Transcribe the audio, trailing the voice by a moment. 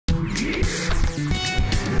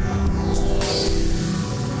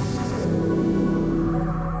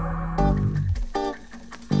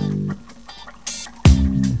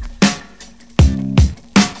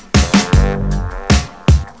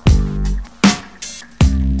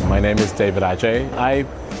name is David Adjaye. I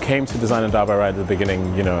came to Design Indaba right at the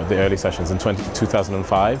beginning, the early sessions in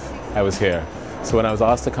 2005. I was here. So when I was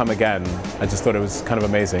asked to come again, I just thought it was kind of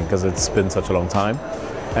amazing because it's been such a long time.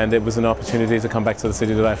 And it was an opportunity to come back to the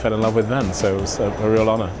city that I fell in love with then, so it was a real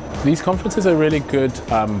honor. These conferences are really good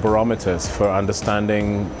barometers for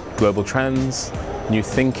understanding global trends, new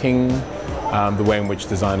thinking, the way in which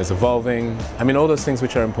design is evolving. I mean, all those things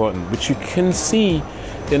which are important, which you can see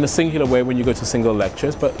in a singular way when you go to single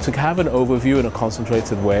lectures, but to have an overview in a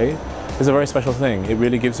concentrated way is a very special thing. It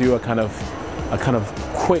really gives you a kind of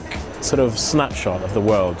quick sort of snapshot of the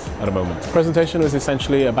world at a moment. The presentation was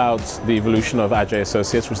essentially about the evolution of Adjaye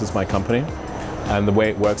Associates, which is my company, and the way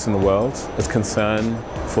it works in the world, its concern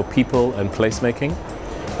for people and placemaking.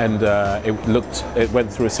 And it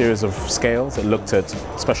went through a series of scales. It looked at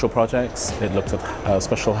special projects, it looked at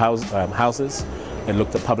special houses, it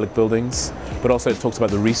looked at public buildings, but also it talks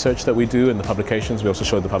about the research that we do and the publications. We also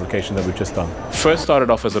showed the publication that we've just done. First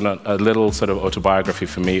started off as a little sort of autobiography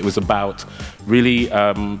for me. It was about really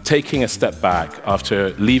taking a step back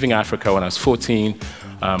after leaving Africa when I was 14,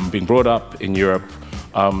 being brought up in Europe.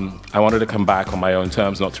 I wanted to come back on my own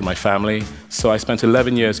terms, not through my family. So I spent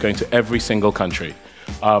 11 years going to every single country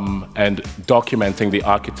and documenting the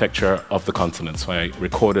architecture of the continent. So I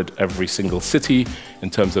recorded every single city in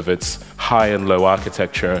terms of its high and low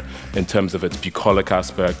architecture, in terms of its bucolic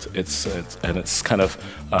aspect, and its kind of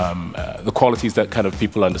the qualities that kind of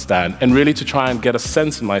people understand, and really to try and get a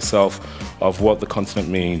sense in myself of what the continent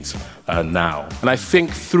means now. And I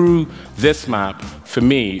think through this map, for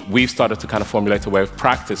me, we've started to kind of formulate a way of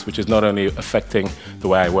practice which is not only affecting the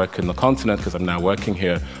way I work in the continent, because I'm now working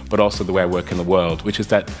here, but also the way I work in the world, which is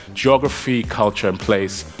that geography, culture, and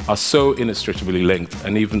place are so inextricably linked,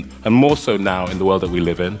 and more so now in the world that we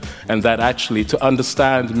live in, and that actually to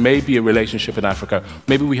understand maybe a relationship in Africa,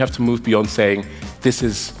 maybe we have to move beyond saying this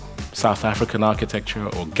is South African architecture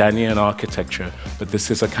or Ghanaian architecture, but this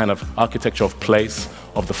is a kind of architecture of place,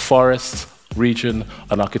 of the forest region,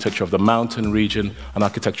 an architecture of the mountain region, an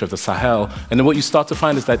architecture of the Sahel. And then what you start to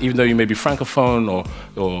find is that even though you may be francophone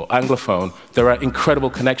or anglophone, there are incredible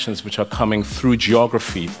connections which are coming through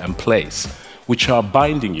geography and place, which are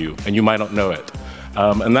binding you, and you might not know it.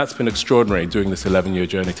 And that's been extraordinary during this 11-year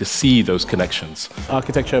journey to see those connections.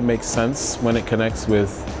 Architecture makes sense when it connects with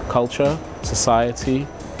culture, society,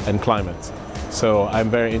 and climate. So I'm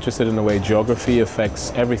very interested in the way geography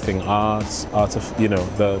affects everything, art of,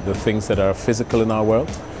 the things that are physical in our world,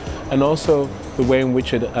 and also the way in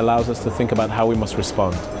which it allows us to think about how we must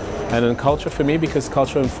respond. And in culture for me, because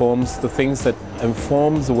culture informs the things that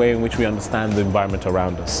informs the way in which we understand the environment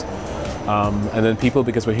around us. And then people,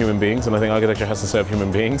 because we're human beings, and I think architecture has to serve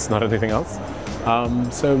human beings, not anything else.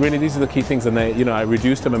 So really these are the key things, and I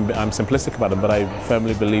reduced them and I'm simplistic about them, but I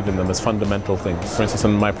firmly believe in them as fundamental things. For instance,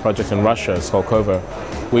 in my project in Russia, Skolkovo,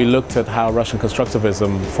 we looked at how Russian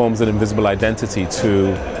constructivism forms an invisible identity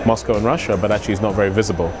to Moscow and Russia, but actually is not very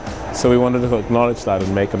visible. So we wanted to acknowledge that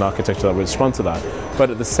and make an architecture that would respond to that. But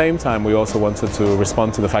at the same time, we also wanted to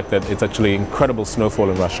respond to the fact that it's actually incredible snowfall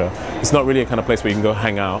in Russia. It's not really a kind of place where you can go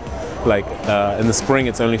hang out. Like in the spring,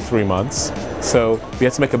 it's only 3 months. So we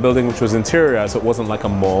had to make a building which was interior, so it wasn't like a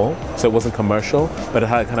mall, so it wasn't commercial, but it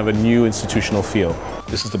had kind of a new institutional feel.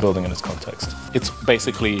 This is the building in its context. It's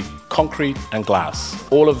basically concrete and glass.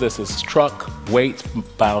 All of this is struck,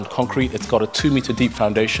 weight-bound concrete. It's got a 2-meter deep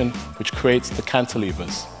foundation, which creates the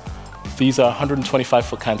cantilevers. These are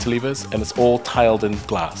 125-foot cantilevers, and it's all tiled in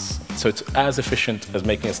glass. So it's as efficient as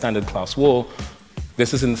making a standard glass wall.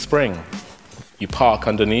 This is in the spring. You park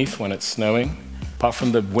underneath when it's snowing. Apart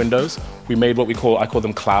from the windows, we made what I call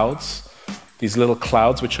them clouds. These little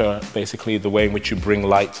clouds, which are basically the way in which you bring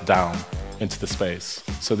light down into the space.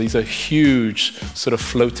 So these are huge sort of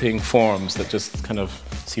floating forms that just kind of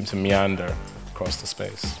seem to meander across the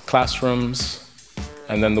space. Classrooms,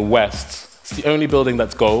 and then the west. It's the only building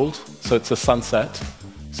that's gold, so it's a sunset.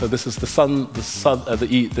 So this is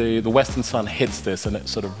the western sun hits this and it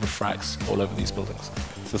sort of refracts all over these buildings.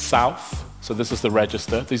 It's the south. So this is the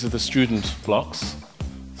register. These are the student blocks.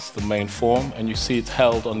 It's the main form, and you see it's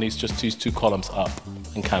held on these 2 columns up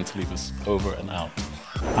and cantilevers over and out.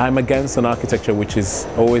 I'm against an architecture which is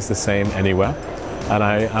always the same anywhere, and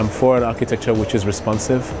I'm for an architecture which is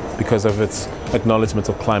responsive because of its acknowledgement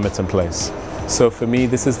of climate and place. So for me,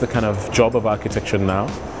 this is the kind of job of architecture now.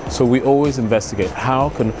 So we always investigate how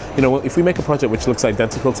can, if we make a project which looks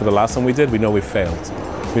identical to the last one we did, we know we've failed.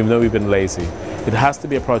 We know we've been lazy. It has to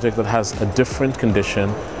be a project that has a different condition,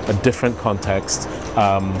 a different context,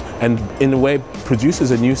 and in a way produces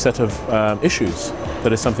a new set of issues.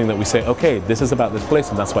 but it's something that we say, okay, this is about this place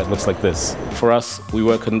and that's why it looks like this. For us, we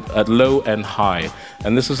work at low and high.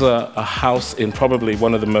 And this is a house in probably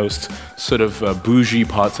one of the most sort of bougie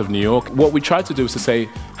parts of New York. What we tried to do is to say,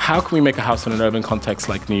 how can we make a house in an urban context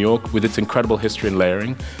like New York with its incredible history and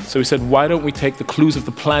layering? So we said, why don't we take the clues of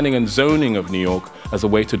the planning and zoning of New York as a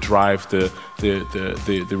way to drive the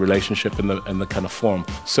relationship and the kind of form.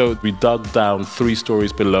 So we dug down 3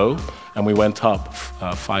 stories below and we went up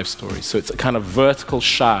 5 stories. So it's a kind of vertical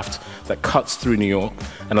shaft that cuts through New York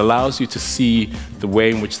and allows you to see the way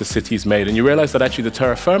in which the city is made. And you realize that actually the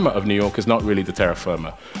terra firma of New York is not really the terra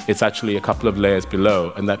firma. It's actually a couple of layers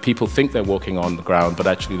below, and that people think they're walking on the ground, but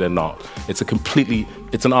actually they're not. It's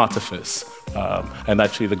an artifice. And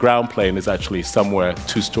actually the ground plane is actually somewhere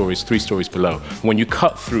 2 stories, 3 stories below. When you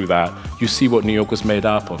cut through that, you see what New York was made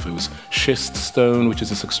up of. It was schist stone, which is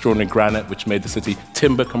this extraordinary granite which made the city,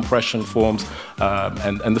 timber compression forms,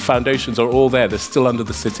 and the foundations are all there. They're still under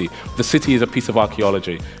the city. The city is a piece of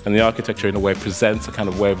archaeology, and the architecture in a way presents a kind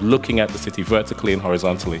of way of looking at the city vertically and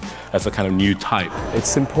horizontally as a kind of new type.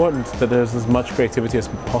 It's important that there's as much creativity as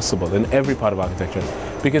possible in every part of architecture,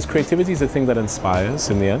 because creativity is the thing that inspires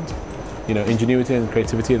in the end. You know, ingenuity and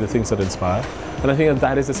creativity are the things that inspire. And I think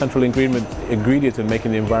that is a central ingredient in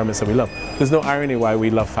making the environments that we love. There's no irony why we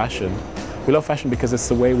love fashion. We love fashion because it's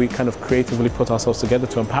the way we kind of creatively put ourselves together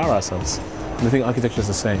to empower ourselves. And I think architecture is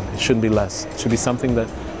the same. It shouldn't be less. It should be something that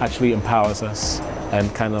actually empowers us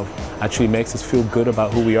and kind of actually makes us feel good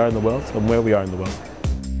about who we are in the world and where we are in the world.